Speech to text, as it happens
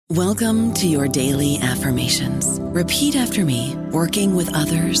Welcome to your daily affirmations. Repeat after me. Working with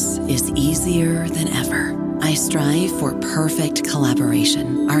others is easier than ever. I strive for perfect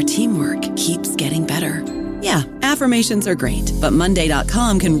collaboration. Our teamwork keeps getting better. Yeah, affirmations are great, but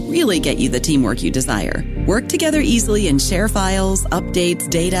Monday.com can really get you the teamwork you desire. Work together easily and share files, updates,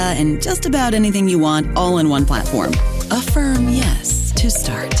 data, and just about anything you want all in one platform. Affirm yes to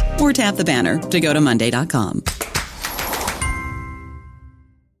start, or tap the banner to go to Monday.com.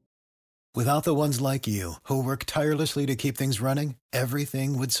 Without the ones like you, who work tirelessly to keep things running,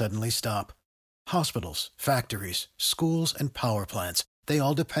 everything would suddenly stop. Hospitals, factories, schools, and power plants, they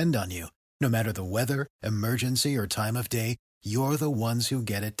all depend on you. No matter the weather, emergency, or time of day, you're the ones who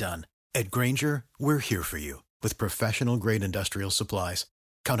get it done. At Grainger, we're here for you with professional-grade industrial supplies.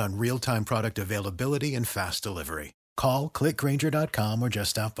 Count on real-time product availability and fast delivery. Call, click Grainger.com, or just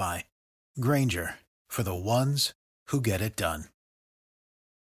stop by. Grainger, for the ones who get it done.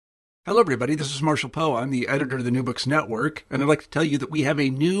 Hello, everybody. This is Marshall Poe. I'm the editor of the New Books Network, and I'd like to tell you that we have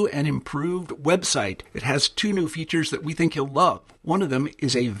a new and improved website. It has 2 new features that we think you'll love. One of them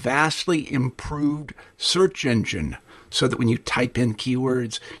is a vastly improved search engine, so that when you type in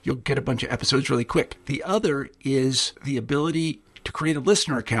keywords, you'll get a bunch of episodes really quick. The other is the ability to create a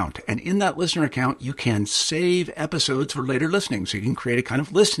listener account, and in that listener account, you can save episodes for later listening, so you can create a kind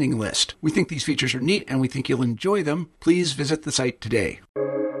of listening list. We think these features are neat, and we think you'll enjoy them. Please visit the site today.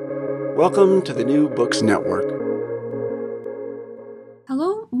 Welcome to the New Books Network.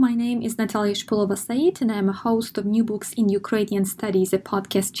 Hello, my name is Natalia Shpulova-Said, and I am a host of New Books in Ukrainian Studies, a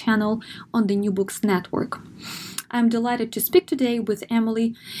podcast channel on the New Books Network. I'm delighted to speak today with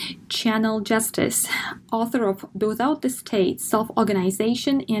Emily Channell-Justice, author of Without the State,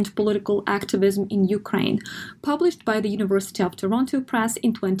 Self-Organization and Political Activism in Ukraine, published by the University of Toronto Press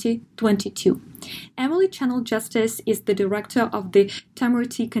in 2022. Emily Channell-Justice is the director of the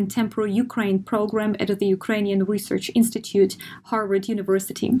Tamerty Contemporary Ukraine program at the Ukrainian Research Institute, Harvard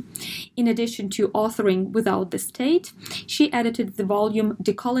University. In addition to authoring Without the State, she edited the volume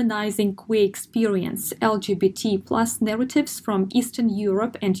Decolonizing Queer Experience, LGBT+ Narratives from Eastern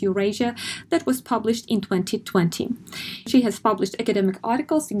Europe and Eurasia that was published in 2020. She has published academic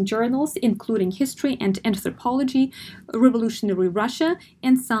articles in journals including History and Anthropology, Revolutionary Russia,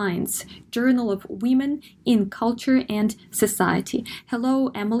 and Science, Journal of Women in Culture and Society.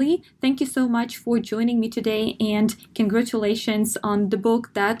 Hello, Emily. Thank you so much for joining me today, and congratulations on the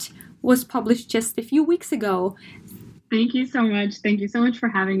book that was published just a few weeks ago. Thank you so much. Thank you so much for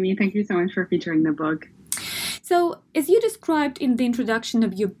having me. Thank you so much for featuring the book. So, as you described in the introduction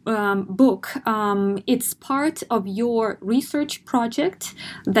of your book, it's part of your research project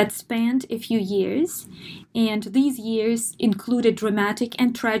that spanned a few years, and these years included dramatic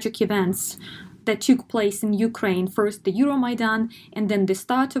and tragic events that took place in Ukraine. First, the Euromaidan, and then the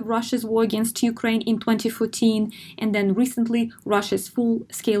start of Russia's war against Ukraine in 2014, and then recently Russia's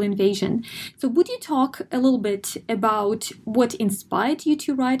full-scale invasion. So would you talk a little bit about what inspired you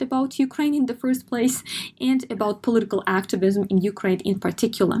to write about Ukraine in the first place, and about political activism in Ukraine in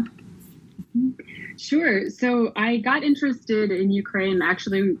particular? Sure. So I got interested in Ukraine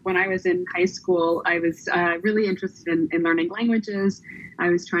actually when I was in high school. I was really interested in learning languages. I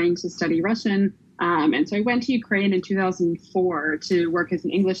was trying to study Russian. And so I went to Ukraine in 2004 to work as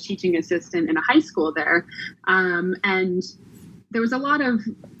an English teaching assistant in a high school there. And there was a lot of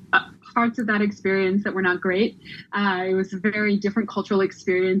parts of that experience that were not great. It was a very different cultural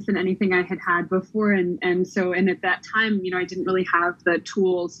experience than anything I had had before. And at that time, I didn't really have the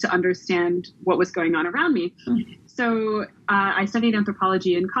tools to understand what was going on around me. So I studied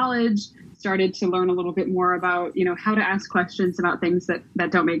anthropology in college, started to learn a little bit more about, how to ask questions about things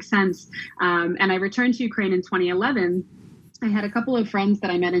that don't make sense. And I returned to Ukraine in 2011. I had a couple of friends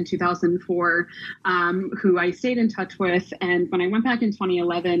that I met in 2004 who I stayed in touch with. And when I went back in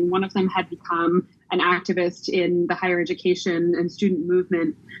 2011, one of them had become an activist in the higher education and student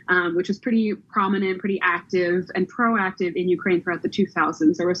movement, which was pretty prominent, pretty active and proactive in Ukraine throughout the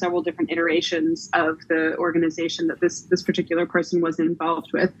 2000s. There were several different iterations of the organization that this particular person was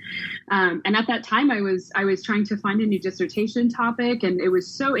involved with. And at that time, I was trying to find a new dissertation topic, and it was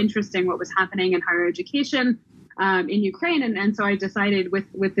so interesting what was happening in higher education in Ukraine. And so I decided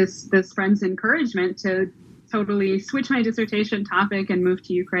with this friend's encouragement to totally switch my dissertation topic and move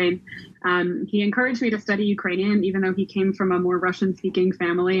to Ukraine. He encouraged me to study Ukrainian, even though he came from a more Russian-speaking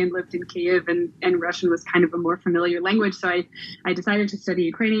family and lived in Kyiv, and Russian was kind of a more familiar language. So I decided to study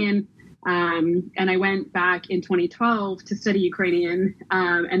Ukrainian. And I went back in 2012 to study Ukrainian.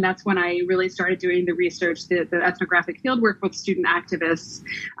 And that's when I really started doing the research, the ethnographic fieldwork with student activists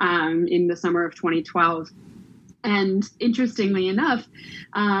in the summer of 2012. And interestingly enough,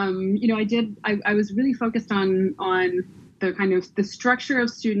 I was really focused on the kind of the structure of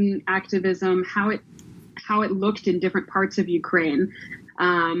student activism, how it looked in different parts of Ukraine.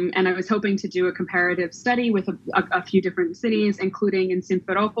 And I was hoping to do a comparative study with a few different cities, including in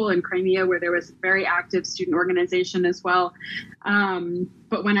Simferopol in Crimea, where there was a very active student organization as well.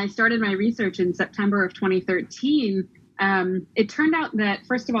 But when I started my research in September of 2013, it turned out that,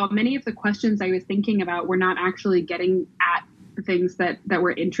 first of all, many of the questions I was thinking about were not actually getting at things that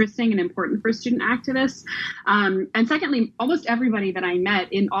were interesting and important for student activists. And secondly, almost everybody that I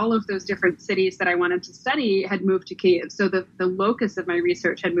met in all of those different cities that I wanted to study had moved to Kyiv. So the locus of my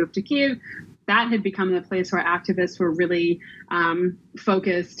research had moved to Kyiv. That had become the place where activists were really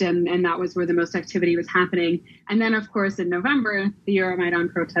focused, and that was where the most activity was happening. And then, of course, in November, the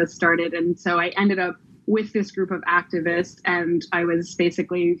Euromaidan protests started. And so I ended up with this group of activists, and I was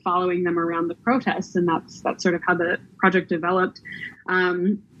basically following them around the protests, and that's sort of how the project developed.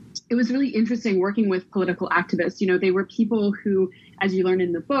 It was really interesting working with political activists. You know, they were people who, as you learn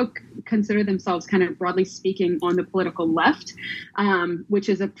in the book, consider themselves kind of broadly speaking on the political left, which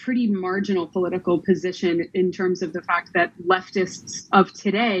is a pretty marginal political position in terms of the fact that leftists of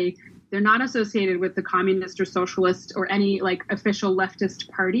today, they're not associated with the communist or socialist or any like official leftist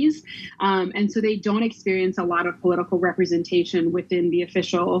parties. And so they don't experience a lot of political representation within the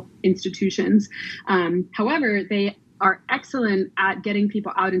official institutions. However, they are excellent at getting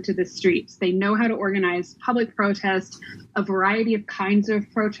people out into the streets. They know how to organize public protest, a variety of kinds of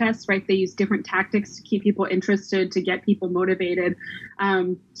protests, right? They use different tactics to keep people interested, to get people motivated.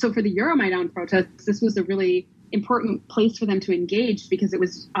 So for the Euromaidan protests, this was a really important place for them to engage because it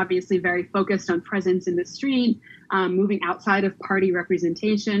was obviously very focused on presence in the street, moving outside of party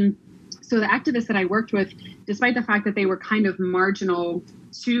representation. So the activists that I worked with, despite the fact that they were kind of marginal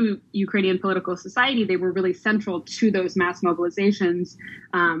to Ukrainian political society, they were really central to those mass mobilizations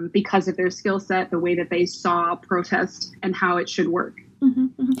because of their skill set, the way that they saw protest and how it should work.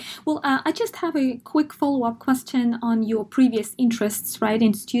 Mm-hmm, mm-hmm. Well, I just have a quick follow-up question on your previous interests, right,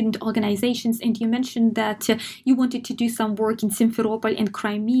 in student organizations. And you mentioned that you wanted to do some work in Simferopol and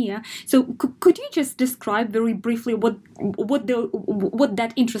Crimea. So could you just describe very briefly what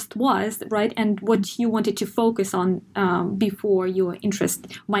that interest was, right, and what you wanted to focus on before your interest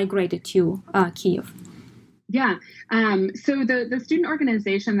migrated to Kyiv? Yeah. So the student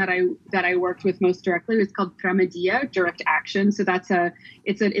organization that I worked with most directly was called Pramadia, Direct Action. So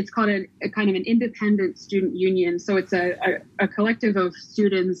it's called a kind of an independent student union. So it's a collective of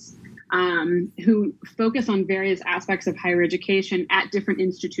students who focus on various aspects of higher education at different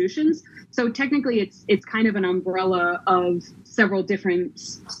institutions. So technically it's kind of an umbrella of several different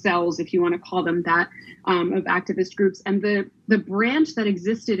cells, if you want to call them that, of activist groups. And the branch that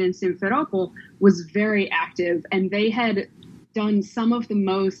existed in Simferopol was very active, and they had done some of the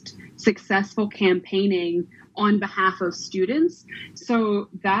most successful campaigning on behalf of students. So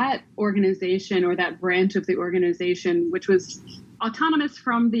that organization, or that branch of the organization, which was autonomous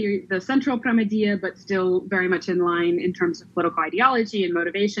from the central Pramadia, but still very much in line in terms of political ideology and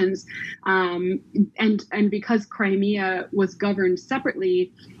motivations. And because Crimea was governed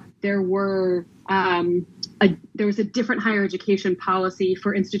separately, there was a different higher education policy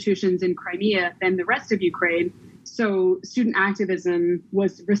for institutions in Crimea than the rest of Ukraine. So student activism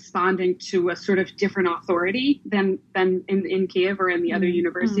was responding to a sort of different authority than in Kyiv or in the other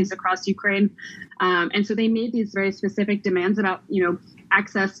universities across Ukraine. And so they made these very specific demands about,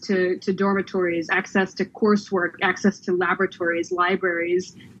 access to dormitories, access to coursework, access to laboratories,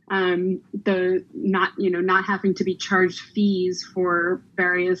 libraries, not having to be charged fees for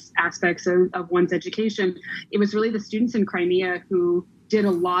various aspects of one's education. It was really the students in Crimea who did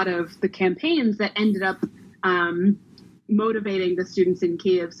a lot of the campaigns that ended up motivating the students in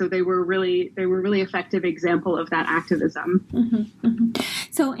Kyiv. So they were really effective example of that activism. Mm-hmm, mm-hmm.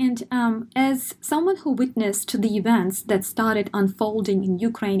 So, and as someone who witnessed the events that started unfolding in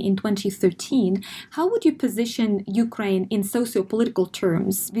Ukraine in 2013, how would you position Ukraine in socio-political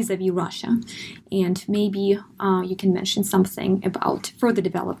terms vis-a-vis Russia? And maybe you can mention something about further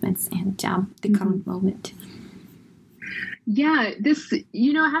developments and the current moment. Yeah, this,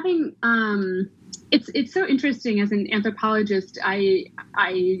 having... It's so interesting. As an anthropologist, I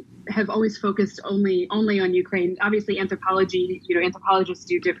have always focused only on Ukraine. Obviously, anthropologists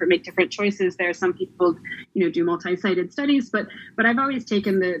make different choices there. Some people, do multi-sited studies, but I've always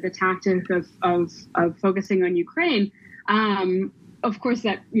taken the tactic of focusing on Ukraine. Of course,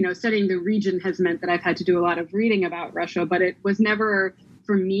 that studying the region has meant that I've had to do a lot of reading about Russia, but it was never,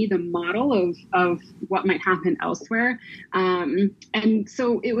 for me, the model of what might happen elsewhere. And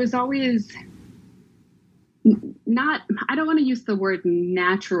so it was always I don't want to use the word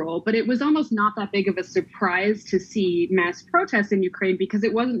natural, but it was almost not that big of a surprise to see mass protests in Ukraine, because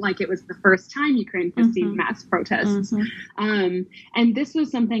it wasn't like it was the first time Ukraine has seen mass protests. And this was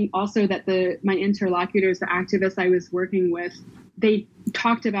something also that my interlocutors, the activists I was working with, they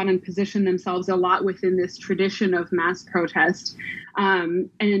talked about and positioned themselves a lot within this tradition of mass protest. I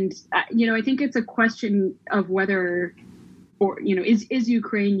think it's a question of whether, is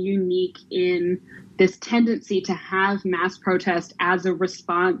Ukraine unique in this tendency to have mass protest as a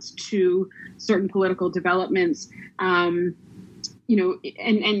response to certain political developments. And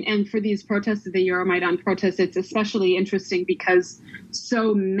for these protests, the Euromaidan protests, it's especially interesting because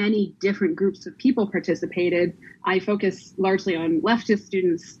so many different groups of people participated. I focus largely on leftist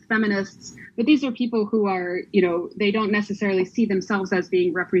students, feminists, but these are people who are, they don't necessarily see themselves as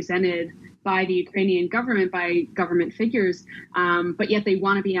being represented by the Ukrainian government, by government figures, but yet they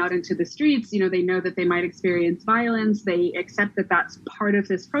want to be out into the streets. They know that they might experience violence. They accept that that's part of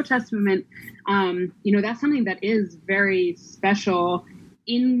this protest movement. That's something that is very special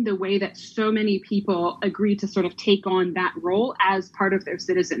in the way that so many people agree to sort of take on that role as part of their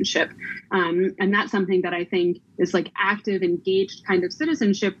citizenship. And that's something that I think is like active, engaged kind of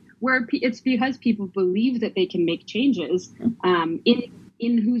citizenship, where it's because people believe that they can make changes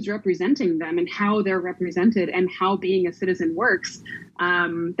in who's representing them and how they're represented and how being a citizen works.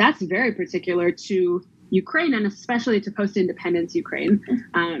 That's very particular to Ukraine, and especially to post-independence Ukraine.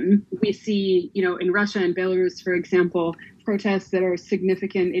 We see, in Russia and Belarus, for example, protests that are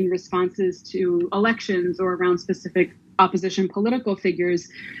significant in responses to elections or around specific opposition political figures.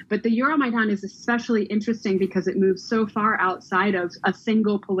 But the Euromaidan is especially interesting because it moves so far outside of a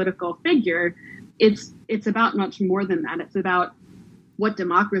single political figure. It's about much more than that. It's about what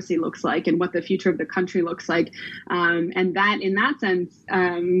democracy looks like and what the future of the country looks like. And that, in that sense,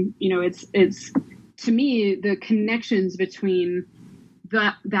 it's to me, the connections between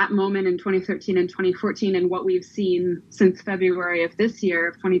that moment in 2013 and 2014 and what we've seen since February of this year,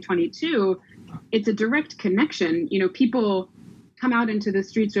 of 2022, it's a direct connection. People come out into the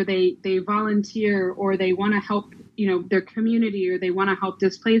streets, or they volunteer, or they want to help, their community, or they want to help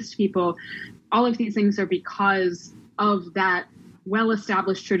displaced people. All of these things are because of that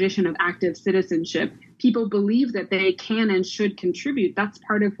well-established tradition of active citizenship. People believe that they can and should contribute. That's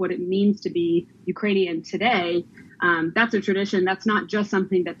part of what it means to be Ukrainian today. That's a tradition. That's not just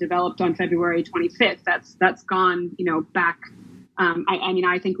something that developed on February 25th. That's gone, back.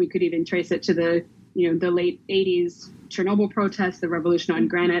 I think we could even trace it to the late 80s Chernobyl protests, the revolution on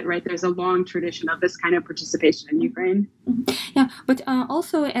granite, right? There's a long tradition of this kind of participation in Ukraine. Yeah, but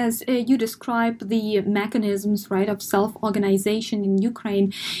also as you describe the mechanisms, right, of self-organization in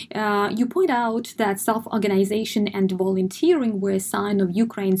Ukraine, you point out that self-organization and volunteering were a sign of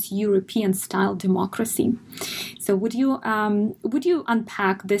Ukraine's European-style democracy. So would you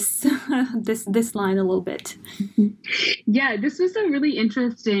unpack this this line a little bit? Yeah, this was a really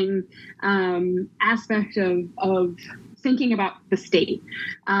interesting aspect of thinking about the state.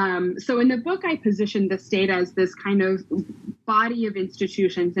 So in the book, I positioned the state as this kind of body of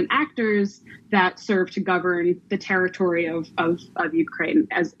institutions and actors that serve to govern the territory of Ukraine,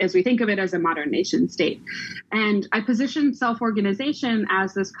 as we think of it as a modern nation state. And I positioned self-organization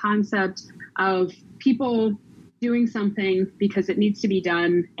as this concept of people doing something because it needs to be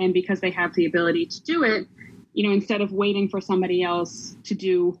done and because they have the ability to do it. Instead of waiting for somebody else to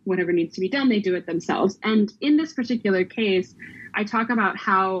do whatever needs to be done, they do it themselves. And in this particular case, I talk about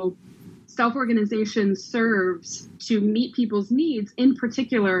how self-organization serves to meet people's needs, in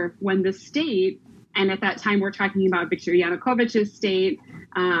particular when the state, and at that time we're talking about Viktor Yanukovych's state,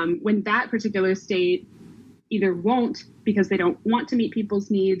 when that particular state either won't because they don't want to meet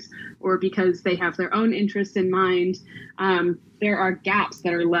people's needs or because they have their own interests in mind, there are gaps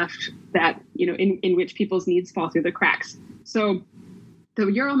that are left that, in which people's needs fall through the cracks. So the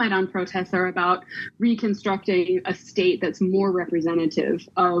Euromaidan protests are about reconstructing a state that's more representative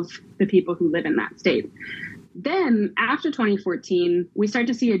of the people who live in that state. Then after 2014, we start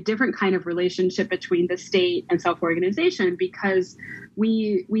to see a different kind of relationship between the state and self-organization, because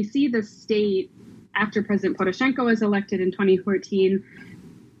we see the state, after President Poroshenko was elected in 2014,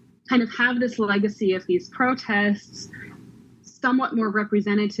 kind of have this legacy of these protests, somewhat more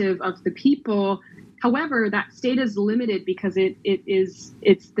representative of the people. However, that state is limited because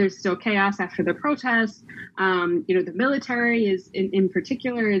there's still chaos after the protests. The military is in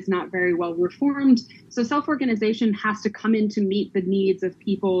particular is not very well reformed. So self-organization has to come in to meet the needs of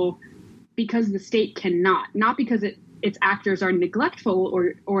people because the state cannot, not because its actors are neglectful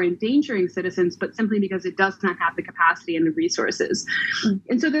or endangering citizens, but simply because it does not have the capacity and the resources.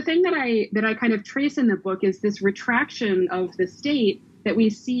 And so the thing that I kind of trace in the book is this retraction of the state that we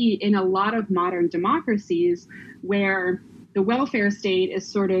see in a lot of modern democracies, where the welfare state is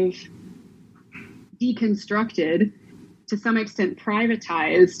sort of deconstructed, to some extent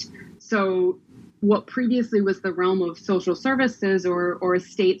privatized. So what previously was the realm of social services or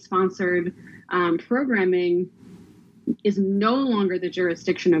state-sponsored programming is no longer the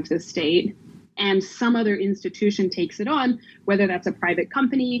jurisdiction of the state, and some other institution takes it on, whether that's a private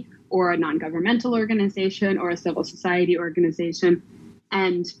company or a non-governmental organization or a civil society organization.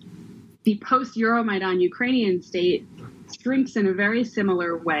 And the post-Euromaidan Ukrainian state shrinks in a very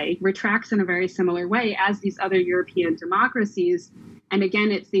similar way, retracts in a very similar way as these other European democracies. And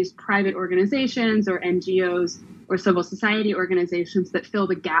again, it's these private organizations or NGOs or civil society organizations that fill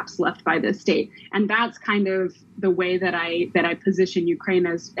the gaps left by the state. And that's kind of the way that I position Ukraine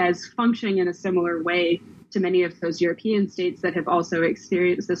as functioning in a similar way to many of those European states that have also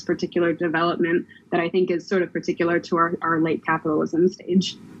experienced this particular development that I think is sort of particular to our late capitalism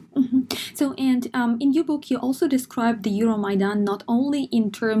stage. Mm-hmm. So, and in your book, you also describe the Euromaidan not only in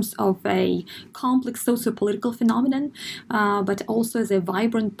terms of a complex socio-political phenomenon, but also as a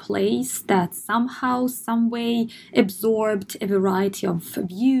vibrant place that somehow, some way absorbed a variety of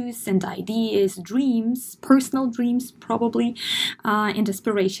views and ideas, dreams, personal dreams probably, and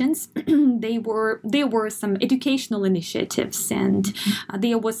aspirations. There were some educational initiatives, and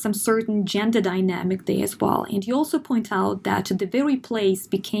there was some certain gender dynamic there as well. And you also point out that the very place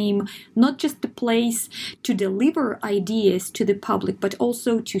became not just the place to deliver ideas to the public, but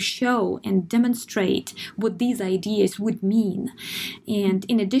also to show and demonstrate what these ideas would mean. And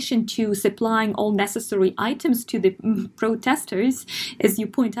in addition to supplying all necessary items to the protesters, as you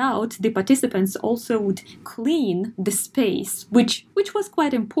point out, the participants also would clean the space, which was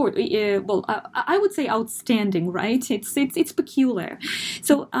quite important. I would say outstanding, right? It's peculiar.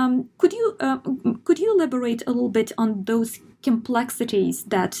 So could you elaborate a little bit on those complexities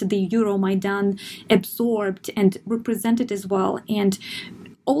that the Euromaidan absorbed and represented as well, and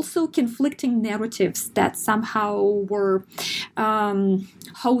also conflicting narratives that somehow were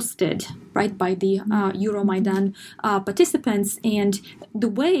hosted, right, by the Euromaidan participants, and the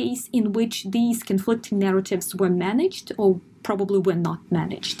ways in which these conflicting narratives were managed or probably were not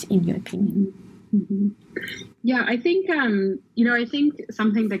managed, in your opinion? Mm-hmm. Yeah, I think, I think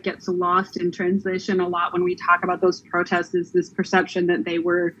something that gets lost in translation a lot when we talk about those protests is this perception that they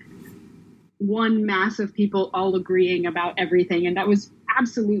were one mass of people all agreeing about everything. And that was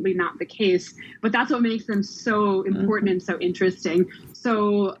absolutely not the case. But that's what makes them so important and so interesting.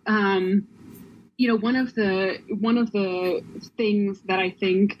 So, one of the things that I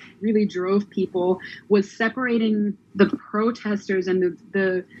think really drove people was separating the protesters and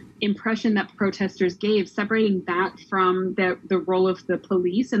the impression that protesters gave, separating that from the role of the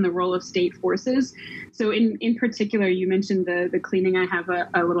police and the role of state forces. So in particular, you mentioned the cleaning. I have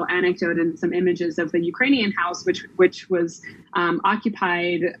a little anecdote and some images of the Ukrainian house, which was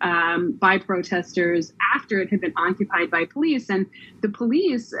occupied by protesters after it had been occupied by police. And the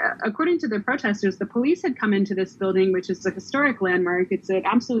police, according to the protesters, the police had come into this building, which is a historic landmark. It's an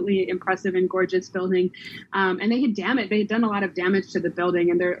absolutely impressive and gorgeous building. And they had done a lot of damage to the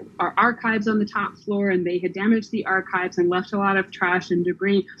building, and there are archives on the top floor, and they had damaged the archives and left a lot of trash and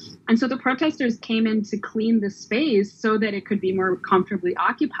debris. And so the protesters came in to clean the space so that it could be more comfortably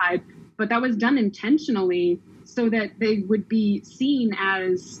occupied. But that was done intentionally so that they would be seen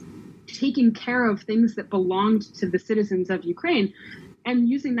as taking care of things that belonged to the citizens of Ukraine. And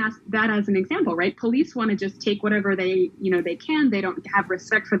using that as an example, right? Police want to just take whatever they can. They don't have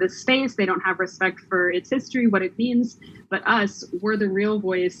respect for the space. They don't have respect for its history, what it means. But us, we're the real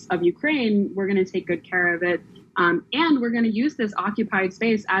voice of Ukraine. We're going to take good care of it. And we're going to use this occupied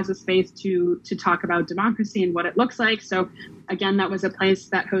space as a space to talk about democracy and what it looks like. So again, that was a place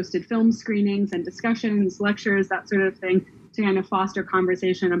that hosted film screenings and discussions, lectures, that sort of thing, to kind of foster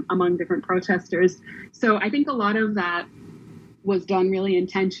conversation among different protesters. So I think a lot of that was done really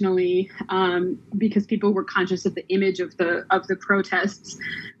intentionally because people were conscious of the image of the protests,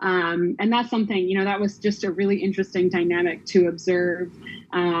 and that's something that was just a really interesting dynamic to observe,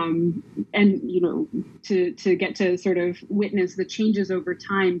 and to get to sort of witness the changes over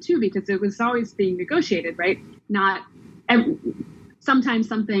time too, because it was always being negotiated, right? Sometimes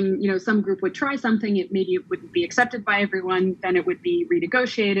something, some group would try something, it wouldn't be accepted by everyone, then it would be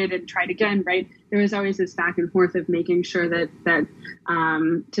renegotiated and tried again, right? There was always this back and forth of making sure that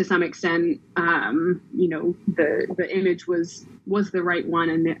to some extent, the image was was the right one,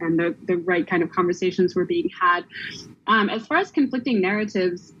 and the right kind of conversations were being had. As far as conflicting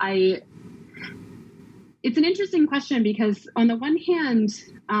narratives, it's an interesting question, because on the one hand,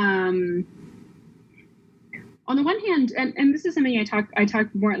 and this is something I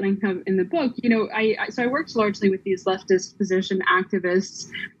talk more at length of in the book. So I worked largely with these leftist position activists,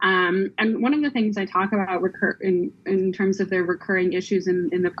 and one of the things I talk about in terms of their recurring issues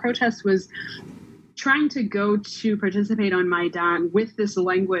in the protests was trying to go to participate on Maidan with this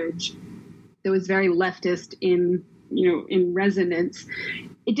language that was very leftist in resonance.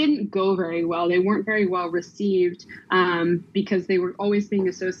 It didn't go very well. They weren't very well received because they were always being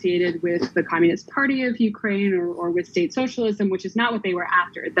associated with the Communist Party of Ukraine or with state socialism, which is not what they were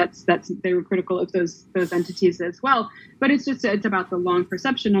after. They were critical of those entities as well. But it's about the long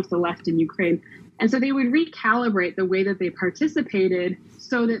perception of the left in Ukraine. And so they would recalibrate the way that they participated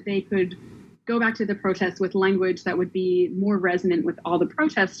so that they could go back to the protests with language that would be more resonant with all the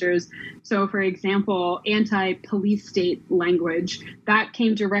protesters. So, for example, anti-police state language, that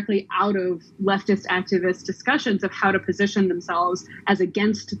came directly out of leftist activist discussions of how to position themselves as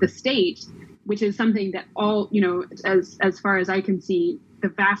against the state, which is something that all, as far as I can see, the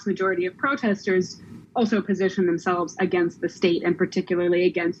vast majority of protesters also position themselves against the state, and particularly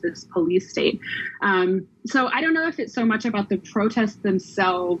against this police state. So I don't know if it's so much about the protests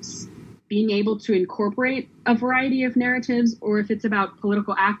themselves being able to incorporate a variety of narratives, or if it's about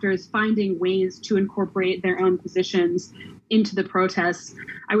political actors finding ways to incorporate their own positions into the protests.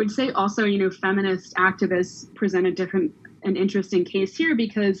 I would say also, feminist activists present an interesting case here,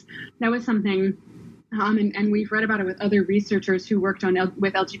 because that was something, and we've read about it with other researchers who worked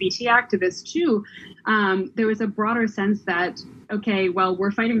with LGBT activists too. There was a broader sense that, okay, well,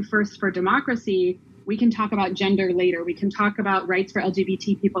 we're fighting first for democracy. We can talk about gender later. We can talk about rights for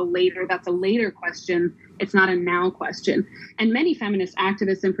LGBT people later. That's a later question. It's not a now question. And many feminist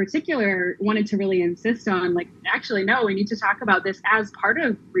activists in particular wanted to really insist on, actually, no, we need to talk about this as part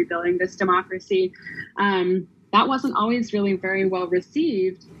of rebuilding this democracy. That wasn't always really very well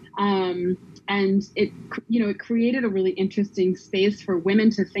received. And it created a really interesting space for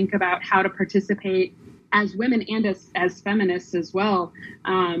women to think about how to participate as women and as feminists as well,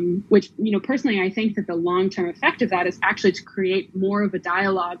 which, personally, I think that the long-term effect of that is actually to create more of a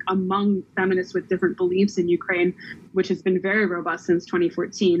dialogue among feminists with different beliefs in Ukraine, which has been very robust since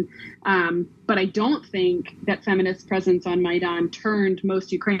 2014. But I don't think that feminist presence on Maidan turned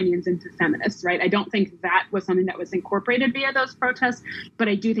most Ukrainians into feminists, right? I don't think that was something that was incorporated via those protests, but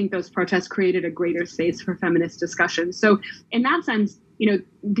I do think those protests created a greater space for feminist discussion. So in that sense,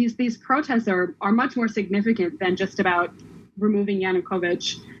 these protests are much more significant than just about removing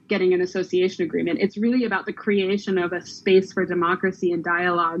Yanukovych, getting an association agreement. It's really about the creation of a space for democracy and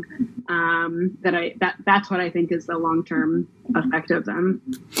dialogue. That's what I think is the long-term effect of them.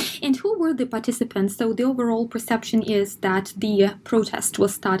 And who were the participants? So the overall perception is that the protest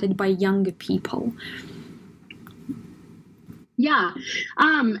was started by younger people. Yeah,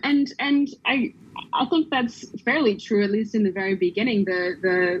 and I think that's fairly true, at least in the very beginning.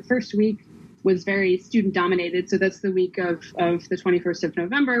 The first week was very student dominated. So that's the week of the 21st of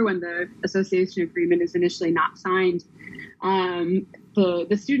November, when the association agreement is initially not signed.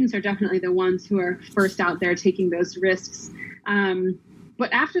 The students are definitely the ones who are first out there taking those risks.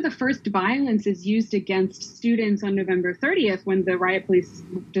 But after the first violence is used against students on November 30th, when the riot police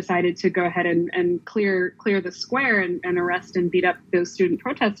decided to go ahead and clear the square and arrest and beat up those student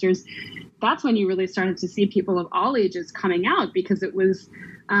protesters, that's when you really started to see people of all ages coming out, because it was,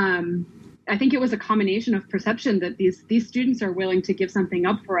 I think it was a combination of perception that these students are willing to give something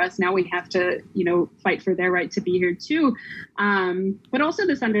up for us. Now we have to, fight for their right to be here too. But also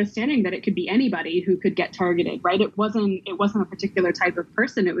this understanding that it could be anybody who could get targeted, right? It wasn't a particular type of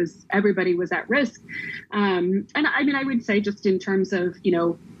person. It was everybody was at risk. And I mean, I would say just in terms of,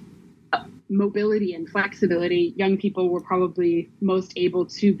 mobility and flexibility, young people were probably most able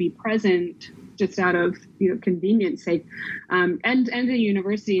to be present just out of convenience sake. And the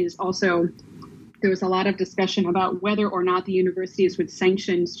universities also, there was a lot of discussion about whether or not the universities would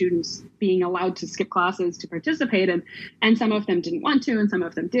sanction students being allowed to skip classes to participate. And some of them didn't want to, and some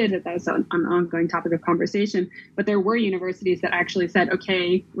of them did. That was an ongoing topic of conversation. But there were universities that actually said,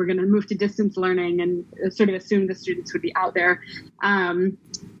 okay, we're going to move to distance learning, and sort of assumed the students would be out there.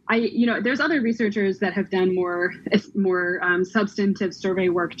 There's other researchers that have done more substantive survey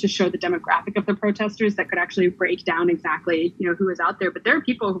work to show the demographic of the protesters that could actually break down exactly, who was out there. But there are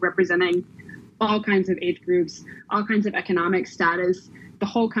people who are representing all kinds of age groups, all kinds of economic status, the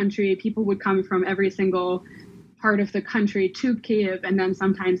whole country. People would come from every single part of the country to Kiev, and then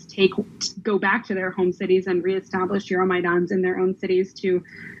sometimes go back to their home cities and reestablish Euromaidans in their own cities too.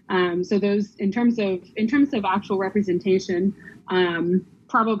 So those, in terms of actual representation,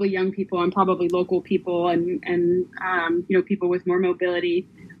 probably young people and probably local people and people with more mobility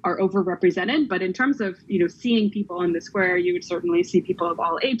are overrepresented. But in terms of seeing people in the square, you would certainly see people of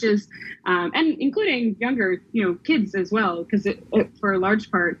all ages, and including younger kids as well, because for a large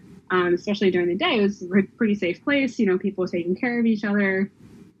part, especially during the day, it was a pretty safe place. People taking care of each other.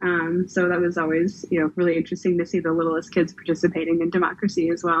 So that was always really interesting to see the littlest kids participating in democracy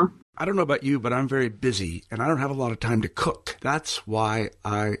as well. I don't know about you, but I'm very busy and I don't have a lot of time to cook. That's why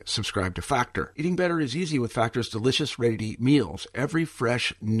I subscribe to Factor. Eating better is easy with Factor's delicious, ready-to-eat meals. Every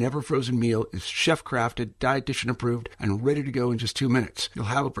fresh, never frozen meal is chef-crafted, dietitian approved, and ready to go in just 2 minutes. You'll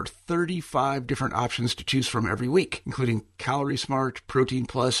have over 35 different options to choose from every week, including Calorie Smart, Protein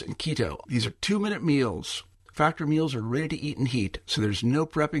Plus, and Keto. These are 2-minute meals. Factor meals are ready to eat and heat, so there's no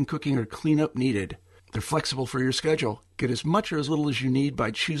prepping, cooking, or cleanup needed. They're flexible for your schedule. Get as much or as little as you need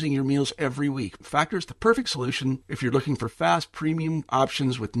by choosing your meals every week. Factor is the perfect solution if you're looking for fast, premium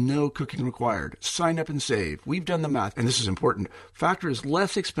options with no cooking required. Sign up and save. We've done the math, and this is important. Factor is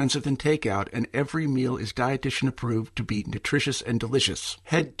less expensive than takeout, and every meal is dietitian approved to be nutritious and delicious.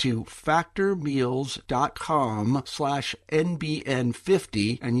 Head to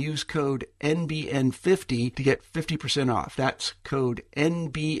factormeals.com/NBN50 and use code NBN50 to get 50% off. That's code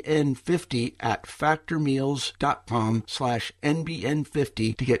NBN50 at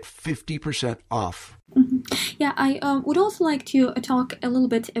factormeals.com/NBN50 to get 50% off. Mm-hmm. Yeah, I would also like to talk a little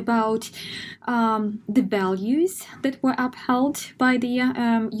bit about the values that were upheld by the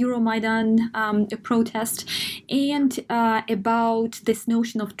Euromaidan protest, and about this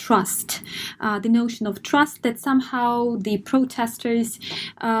notion of trust. The notion of trust that somehow the protesters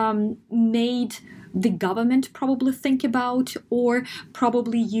made the government probably think about, or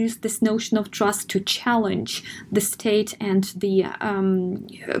probably use this notion of trust to challenge the state and the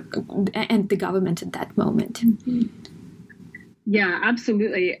government at that moment. Mm-hmm. Yeah,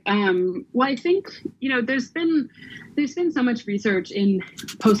 absolutely. Well, I think there's been so much research in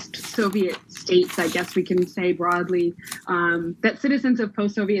post-Soviet states, I guess we can say broadly, that citizens of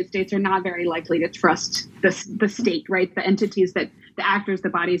post-Soviet states are not very likely to trust the state, right? The entities the actors, the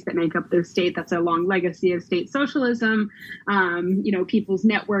bodies that make up the state. That's a long legacy of state socialism. People's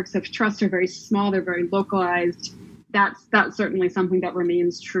networks of trust are very small. They're very localized. That's certainly something that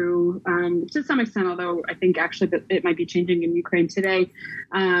remains true to some extent, although I think actually that it might be changing in Ukraine today.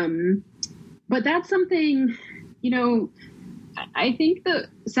 But that's something, I think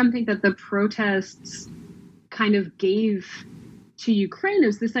something that the protests kind of gave to Ukraine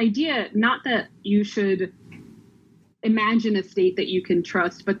is this idea, not that you should imagine a state that you can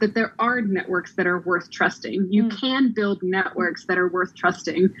trust, but that there are networks that are worth trusting. You can build networks that are worth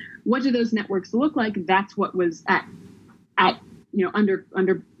trusting. What do those networks look like? That's what was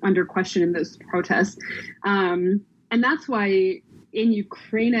under question in those protests. And that's why in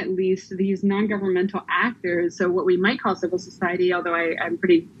Ukraine, at least, these non-governmental actors, so what we might call civil society, although I'm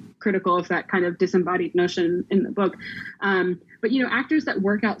pretty critical of that kind of disembodied notion in the book, but actors that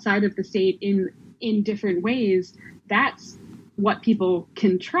work outside of the state in different ways, that's what people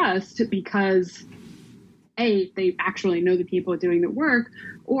can trust, because A, they actually know the people doing the work,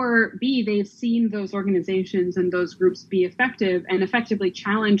 or B, they've seen those organizations and those groups be effective and effectively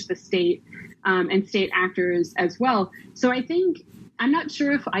challenge the state and state actors as well. So I think, I'm not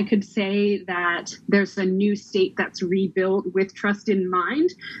sure if I could say that there's a new state that's rebuilt with trust in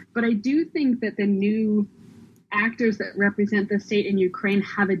mind, but I do think that the new actors that represent the state in Ukraine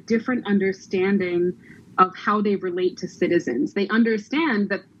have a different understanding of how they relate to citizens. They understand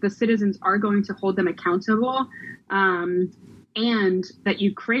that the citizens are going to hold them accountable, and that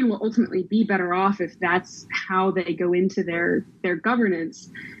Ukraine will ultimately be better off if that's how they go into their governance.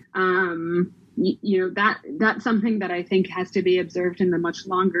 That's something that I think has to be observed in the much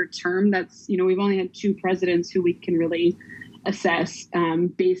longer term. That's, we've only had 2 presidents who we can really assess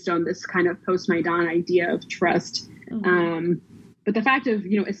based on this kind of post-Maidan idea of trust. Mm-hmm. But the fact of,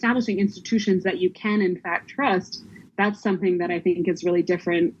 establishing institutions that you can in fact trust, that's something that I think is really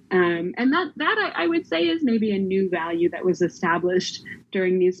different. And that I would say is maybe a new value that was established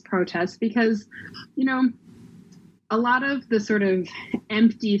during these protests, because, a lot of the sort of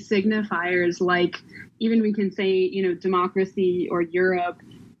empty signifiers, like even we can say, democracy or Europe,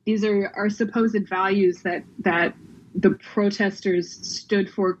 these are supposed values that the protesters stood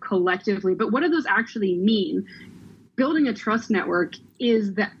for collectively. But what do those actually mean? Building a trust network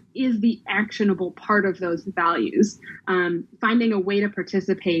is the actionable part of those values. Finding a way to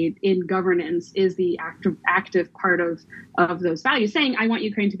participate in governance is the active part of those values. Saying, I want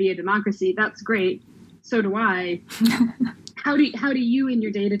Ukraine to be a democracy, that's great. So do I. How do you in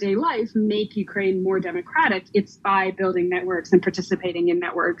your day-to-day life make Ukraine more democratic? It's by building networks and participating in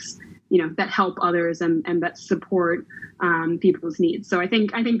networks, that help others and that support people's needs. So I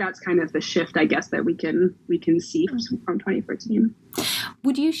think that's kind of the shift, I guess, that we can see from 2014.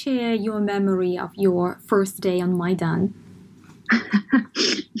 Would you share your memory of your first day on Maidan?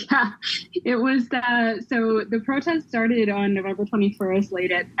 Yeah, it was so the protest started on November 21st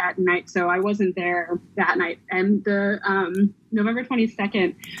late at night, so I wasn't there that night. And the November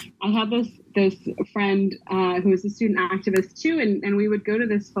 22nd, I had this friend who was a student activist too, and we would go to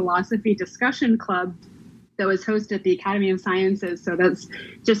this philosophy discussion club that was hosted at the Academy of Sciences. So that's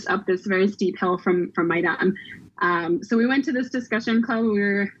just up this very steep hill from Maidan. So we went to this discussion club. We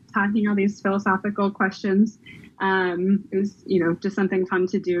were talking all these philosophical questions. It was, just something fun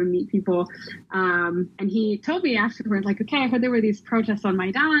to do and meet people. And he told me afterward, like, okay, I heard there were these protests on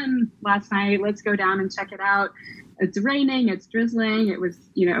Maidan last night. Let's go down and check it out. It's raining, it's drizzling. It was,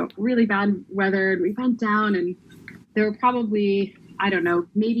 really bad weather. And we went down and there were probably, I don't know,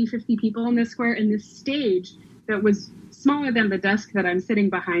 maybe 50 people in this square, in this stage that was smaller than the desk that I'm sitting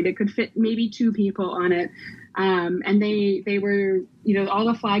behind. It could fit maybe 2 people on it. And they were, all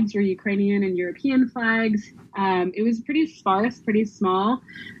the flags were Ukrainian and European flags. It was pretty sparse, pretty small.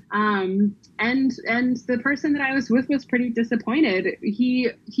 And the person that I was with was pretty disappointed.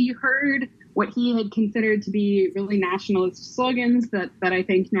 He heard what he had considered to be really nationalist slogans that I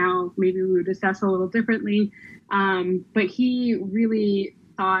think now maybe we would assess a little differently. But he really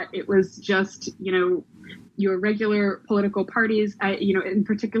thought it was just, your regular political parties, in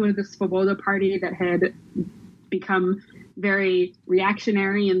particular the Svoboda party that had become very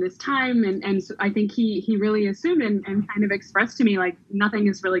reactionary in this time. And so I think he really assumed and kind of expressed to me, like, nothing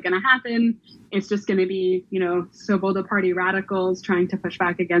is really going to happen. It's just going to be, Svoboda party radicals trying to push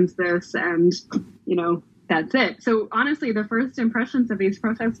back against this. And, that's it. So honestly, the first impressions of these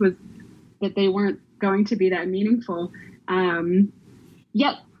protests was that they weren't going to be that meaningful.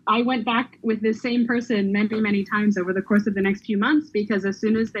 Yet I went back with this same person many, many times over the course of the next few months, because as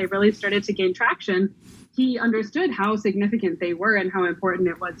soon as they really started to gain traction, he understood how significant they were and how important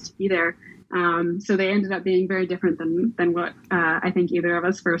it was to be there. So they ended up being very different than what I think either of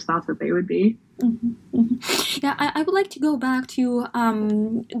us first thought that they would be. Mm-hmm. Mm-hmm. Yeah, I would like to go back to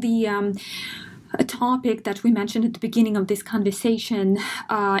a topic that we mentioned at the beginning of this conversation,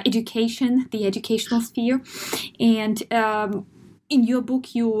 education, the educational sphere. And in your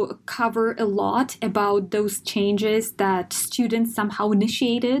book, you cover a lot about those changes that students somehow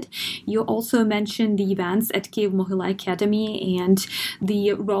initiated. You also mentioned the events at Kyiv Mohila Academy and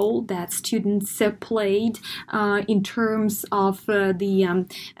the role that students played in terms of the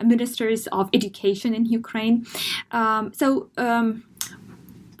ministers of education in Ukraine.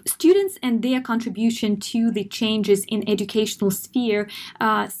 Students and their contribution to the changes in educational sphere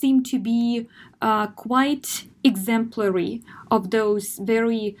seem to be quite exemplary of those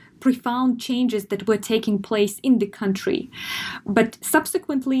very profound changes that were taking place in the country. But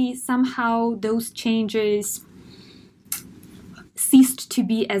subsequently, somehow those changes ceased to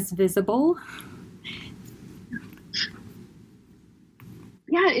be as visible.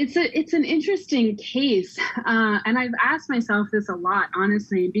 Yeah, it's an interesting case. And I've asked myself this a lot,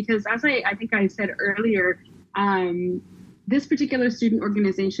 honestly, because as I think I said earlier, this particular student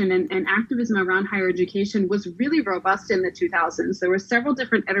organization and activism around higher education was really robust in the 2000s. There were several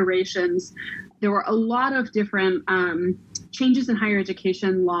different iterations. There were a lot of different changes in higher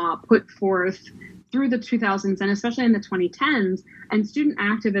education law put forth through the 2000s and especially in the 2010s, and student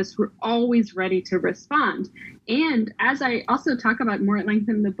activists were always ready to respond. And as I also talk about more at length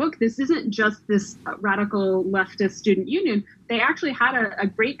in the book, this isn't just this radical leftist student union. They actually had a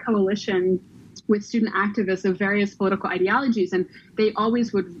great coalition with student activists of various political ideologies, and they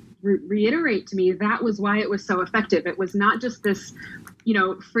always would reiterate to me that was why it was so effective. It was not just this,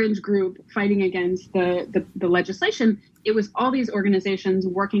 fringe group fighting against the legislation. It was all these organizations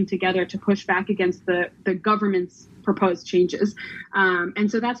working together to push back against the government's proposed changes. And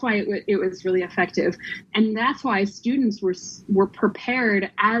so that's why it was really effective. And that's why students were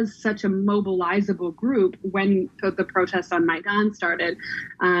prepared as such a mobilizable group when the protests on Maidan started.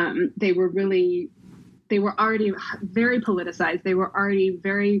 They were already very politicized. They were already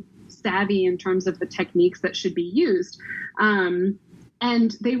very savvy in terms of the techniques that should be used.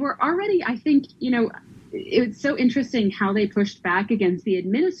 And they were already, I think, it's so interesting how they pushed back against the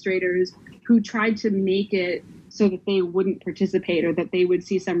administrators who tried to make it so that they wouldn't participate or that they would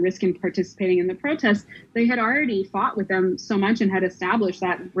see some risk in participating in the protests. They had already fought with them so much and had established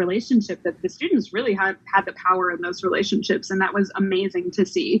that relationship that the students really had the power in those relationships. And that was amazing to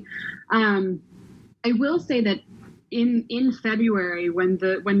see. I will say that in February, when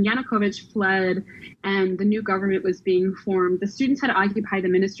Yanukovych fled and the new government was being formed, the students had occupied the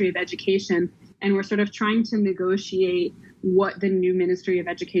Ministry of Education and were sort of trying to negotiate what the new Ministry of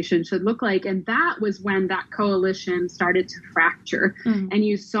Education should look like. And that was when that coalition started to fracture. And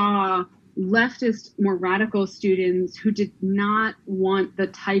you saw leftist, more radical students who did not want the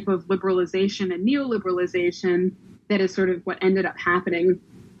type of liberalization and neoliberalization that is sort of what ended up happening.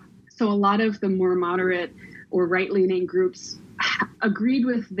 So a lot of the more moderate or right-leaning groups agreed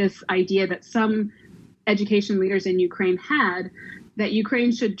with this idea that some education leaders in Ukraine had, that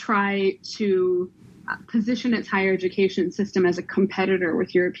Ukraine should try to position its higher education system as a competitor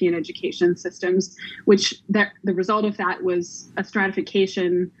with European education systems, which the result of that was a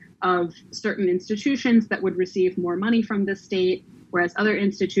stratification of certain institutions that would receive more money from the state, whereas other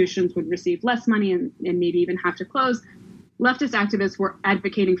institutions would receive less money and maybe even have to close. Leftist activists were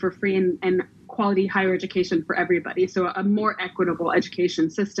advocating for free and quality higher education for everybody, so a more equitable education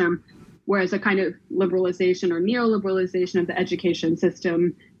system, whereas a kind of liberalization or neoliberalization of the education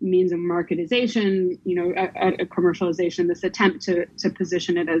system means a marketization, a commercialization, this attempt to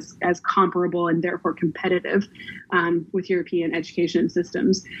position it as comparable and therefore competitive with European education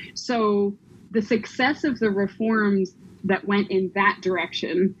systems. So the success of the reforms that went in that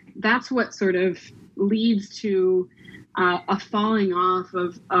direction, that's what sort of leads to a falling off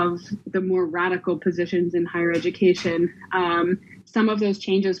of the more radical positions in higher education. Some of those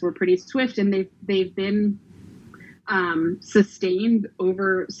changes were pretty swift, and they've been sustained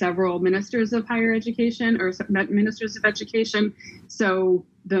over several ministers of higher education or ministers of education. So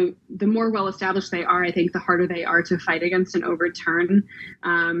the more well-established they are, I think the harder they are to fight against and overturn.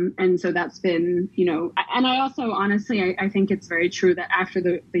 And so that's been, and I also, honestly, I think it's very true that after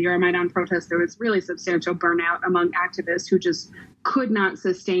the Euromaidan protests, there was really substantial burnout among activists who just could not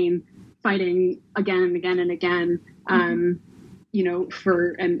sustain fighting again and again and again. And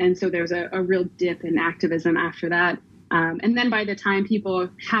so there's a real dip in activism after that. And then by the time people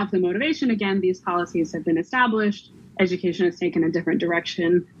have the motivation again, these policies have been established, education has taken a different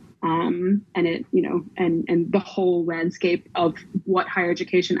direction, and the whole landscape of what higher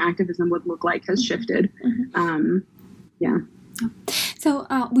education activism would look like has shifted. So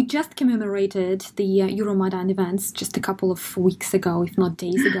we just commemorated the Euromaidan events just a couple of weeks ago, if not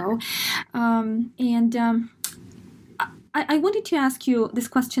days ago. I wanted to ask you this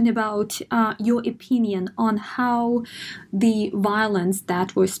question about your opinion on how the violence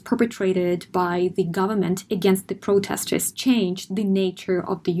that was perpetrated by the government against the protesters changed the nature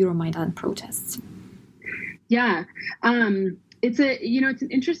of the Euromaidan protests. Yeah, it's an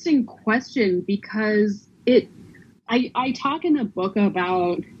interesting question because I talk in the book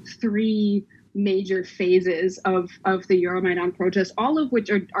about three major phases of the Euromaidan protests, all of which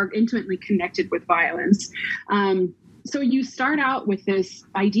are intimately connected with violence. So you start out with this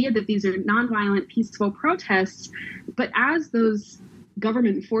idea that these are nonviolent, peaceful protests, but as those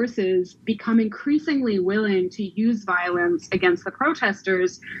government forces become increasingly willing to use violence against the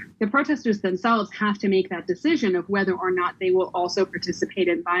protesters themselves have to make that decision of whether or not they will also participate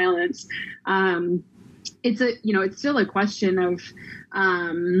in violence. It's still a question of,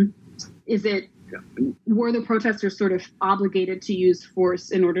 were the protesters sort of obligated to use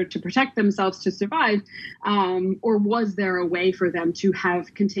force in order to protect themselves to survive? Or was there a way for them to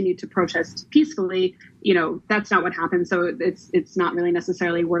have continued to protest peacefully? That's not what happened. So it's not really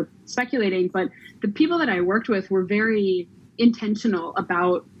necessarily worth speculating. But the people that I worked with were very intentional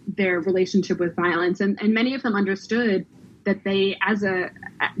about their relationship with violence. And many of them understood that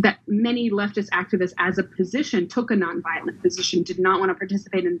that many leftist activists as a position took a nonviolent position, did not want to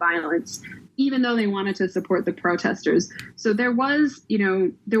participate in violence, even though they wanted to support the protesters. So there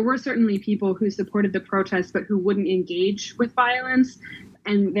were certainly people who supported the protests, but who wouldn't engage with violence.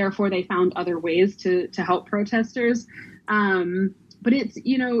 And therefore they found other ways to help protesters. But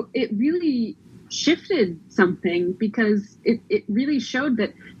it really shifted something because it really showed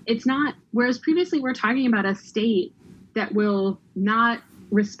that it's not, whereas previously we're talking about a state that will not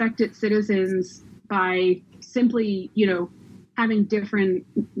respect its citizens by simply, having different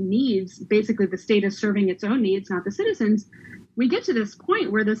needs. Basically, the state is serving its own needs, not the citizens. We get to this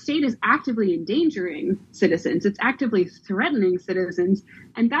point where the state is actively endangering citizens. It's actively threatening citizens.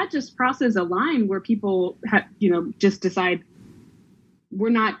 And that just crosses a line where people just decide we're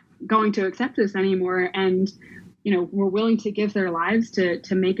not going to accept this anymore. And, we're willing to give their lives to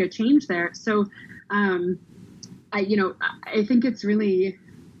make a change there. So, I think it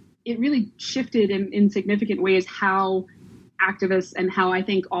really shifted in significant ways how activists and how I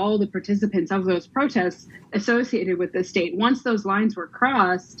think all the participants of those protests associated with the state. Once those lines were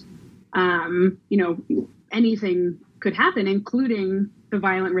crossed, anything could happen, including the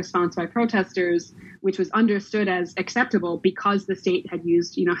violent response by protesters, which was understood as acceptable because the state had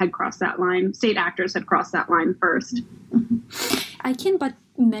crossed that line. State actors had crossed that line first. Mm-hmm. I can but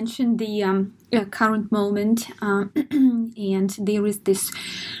mention the current moment, and there is this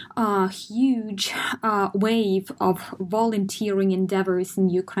huge wave of volunteering endeavors in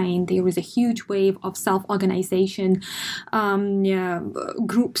Ukraine. There is a huge wave of self-organization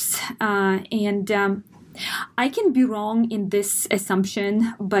groups, and I can be wrong in this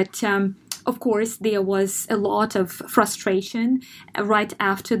assumption, but of course, there was a lot of frustration right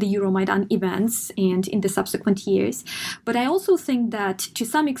after the Euromaidan events and in the subsequent years. But I also think that to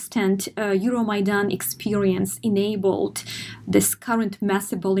some extent, Euromaidan experience enabled this current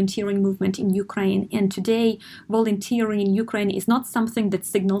massive volunteering movement in Ukraine. And today, volunteering in Ukraine is not something that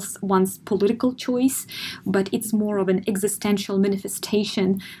signals one's political choice, but it's more of an existential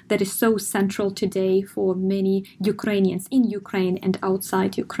manifestation that is so central today for many Ukrainians in Ukraine and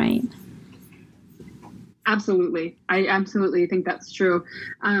outside Ukraine. Absolutely. I absolutely think that's true.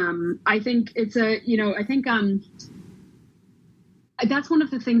 I think that's one of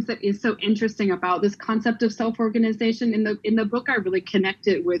the things that is so interesting about this concept of self-organization. In the book, I really connect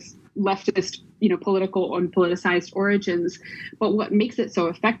it with leftist, political and politicized origins. But what makes it so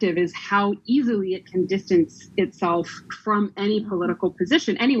effective is how easily it can distance itself from any political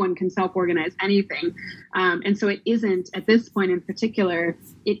position. Anyone can self-organize anything. And so it isn't, at this point in particular,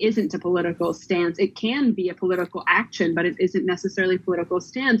 it isn't a political stance. It can be a political action, but it isn't necessarily a political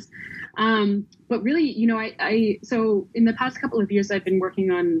stance. But really, so in the past couple of years, I've been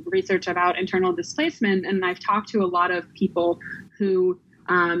working on research about internal displacement, and I've talked to a lot of people who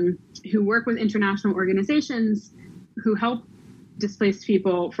work with international organizations who help displaced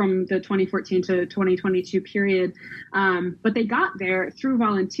people from the 2014 to 2022 period. But they got there through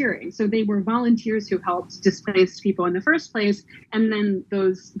volunteering. So they were volunteers who helped displaced people in the first place. And then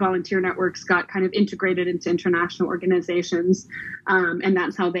those volunteer networks got kind of integrated into international organizations. And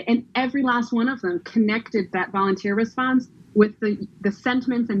that's how and every last one of them connected that volunteer response with the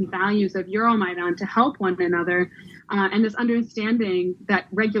sentiments and values of Euromaidan to help one another. And this understanding that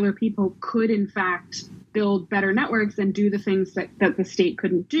regular people could, in fact, build better networks and do the things that the state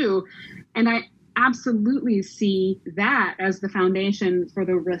couldn't do. And I absolutely see that as the foundation for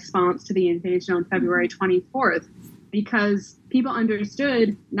the response to the invasion on February 24th, because people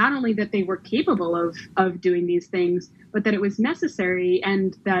understood not only that they were capable of doing these things, but that it was necessary,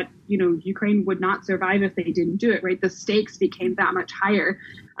 and that, Ukraine would not survive if they didn't do it, right? The stakes became that much higher.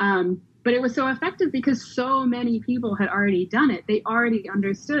 But it was so effective because so many people had already done it. They already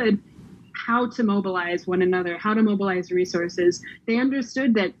understood how to mobilize one another, how to mobilize resources. They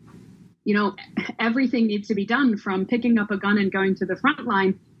understood that, everything needs to be done, from picking up a gun and going to the front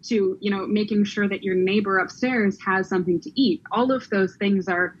line to, making sure that your neighbor upstairs has something to eat. All of those things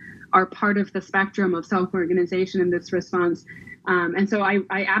are part of the spectrum of self-organization in this response. And so I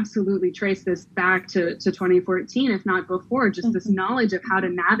absolutely trace this back to 2014, if not before. Just this knowledge of how to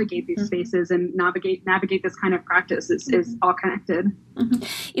navigate these spaces and navigate this kind of practice is all connected. Mm-hmm.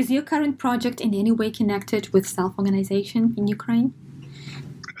 Is your current project in any way connected with self-organization in Ukraine?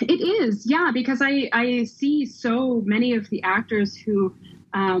 It is, yeah, because I see so many of the actors who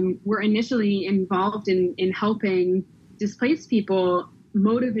were initially involved in helping displaced people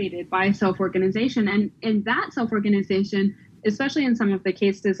motivated by self-organization, and that self-organization, especially in some of the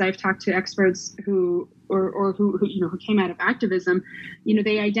cases I've talked to experts who came out of activism,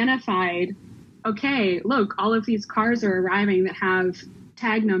 they identified, okay, look, all of these cars are arriving that have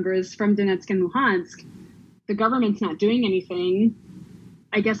tag numbers from Donetsk and Luhansk. The government's not doing anything.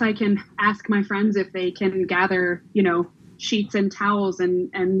 I guess I can ask my friends if they can gather, sheets and towels and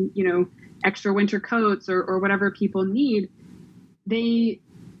extra winter coats or whatever people need. They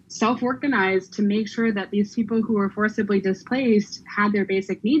self-organized to make sure that these people who were forcibly displaced had their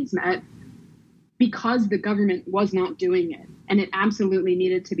basic needs met, because the government was not doing it, and it absolutely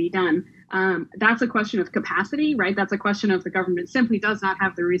needed to be done. That's a question of capacity, right? That's a question of the government simply does not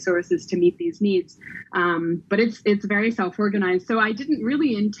have the resources to meet these needs. But it's very self-organized. So I didn't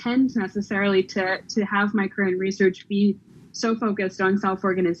really intend necessarily to have my current research be so focused on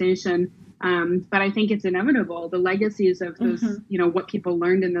self-organization. But I think it's inevitable. The legacies of those, what people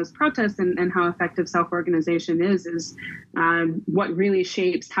learned in those protests and how effective self-organization is what really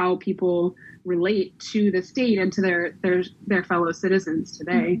shapes how people relate to the state and to their fellow citizens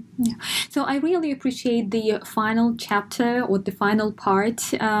today. Yeah. So I really appreciate the final chapter or the final part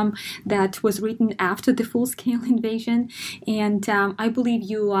that was written after the full-scale invasion. And I believe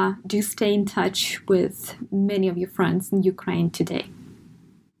you do stay in touch with many of your friends in Ukraine today.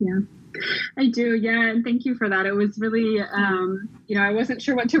 Yeah. I do, yeah, and thank you for that. It was really, I wasn't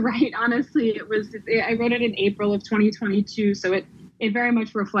sure what to write, honestly. I wrote it in April of 2022, so it very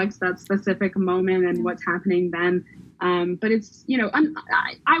much reflects that specific moment and what's happening then. But it's,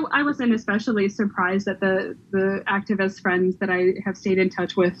 I wasn't especially surprised that the activist friends that I have stayed in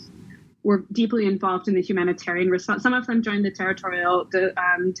touch with were deeply involved in the humanitarian response. Some of them joined the territorial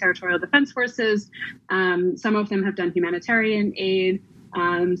defense forces. Some of them have done humanitarian aid.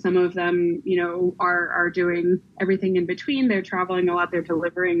 Some of them, are doing everything in between. They're traveling a lot. They're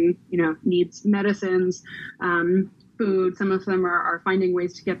delivering, needs medicines, food. Some of them are finding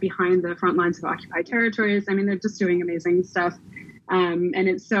ways to get behind the front lines of occupied territories. I mean, they're just doing amazing stuff. And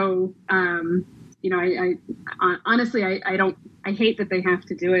it's so, I honestly, I hate that they have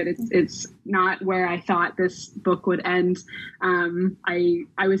to do it. It's not where I thought this book would end. I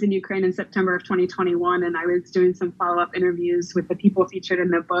was in Ukraine in September of 2021, and I was doing some follow-up interviews with the people featured in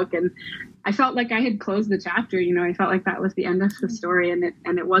the book, and I felt like I had closed the chapter. I felt like that was the end of the story, and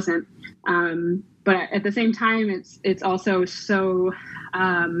it wasn't. But at the same time, it's also so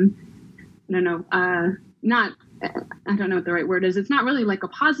I don't know what the right word is. It's not really like a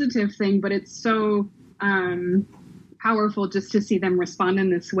positive thing, but it's so powerful just to see them respond in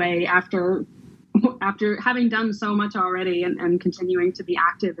this way after having done so much already and continuing to be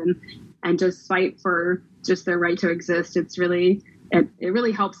active and just fight for just their right to exist. It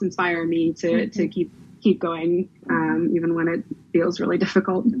really helps inspire me to keep going, even when it feels really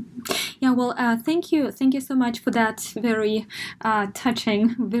difficult. Yeah, well, thank you so much for that very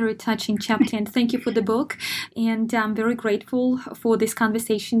touching chapter, and thank you for the book. And I'm very grateful for this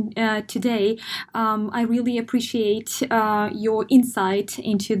conversation today. I really appreciate your insight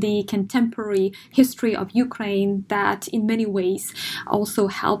into the contemporary history of Ukraine that in many ways also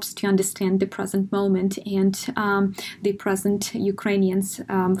helps to understand the present moment and the present Ukrainians'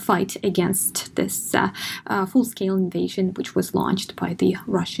 fight against this full-scale invasion which was launched by the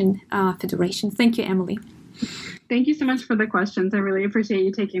Russian Federation. Thank you, Emily. Thank you so much for the questions. I really appreciate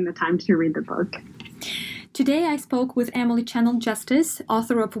you taking the time to read the book. Today I spoke with Emily Channell-Justice,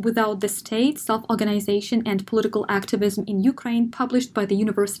 author of Without the State, Self-Organization and Political Activism in Ukraine, published by the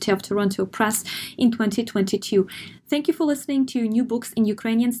University of Toronto Press in 2022. Thank you for listening to New Books in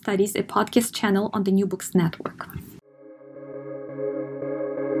Ukrainian Studies, a podcast channel on the New Books Network.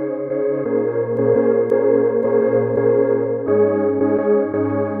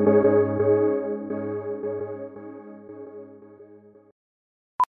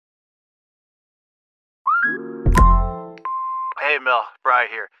 Hey, Mel,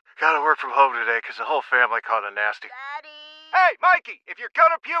 Bri here. Gotta work from home today because the whole family caught a nasty. Daddy! Hey, Mikey, if you're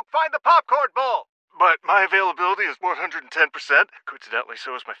gonna puke, find the popcorn bowl! But my availability is 110%. Coincidentally,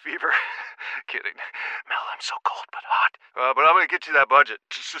 so is my fever. Kidding. Mel, I'm so cold but hot. But I'm gonna get you that budget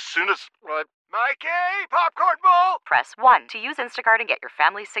just as soon as... Mikey, popcorn bowl! Press 1 to use Instacart and get your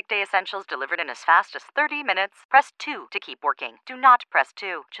family's sick day essentials delivered in as fast as 30 minutes. Press 2 to keep working. Do not press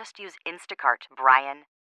 2. Just use Instacart, Brian.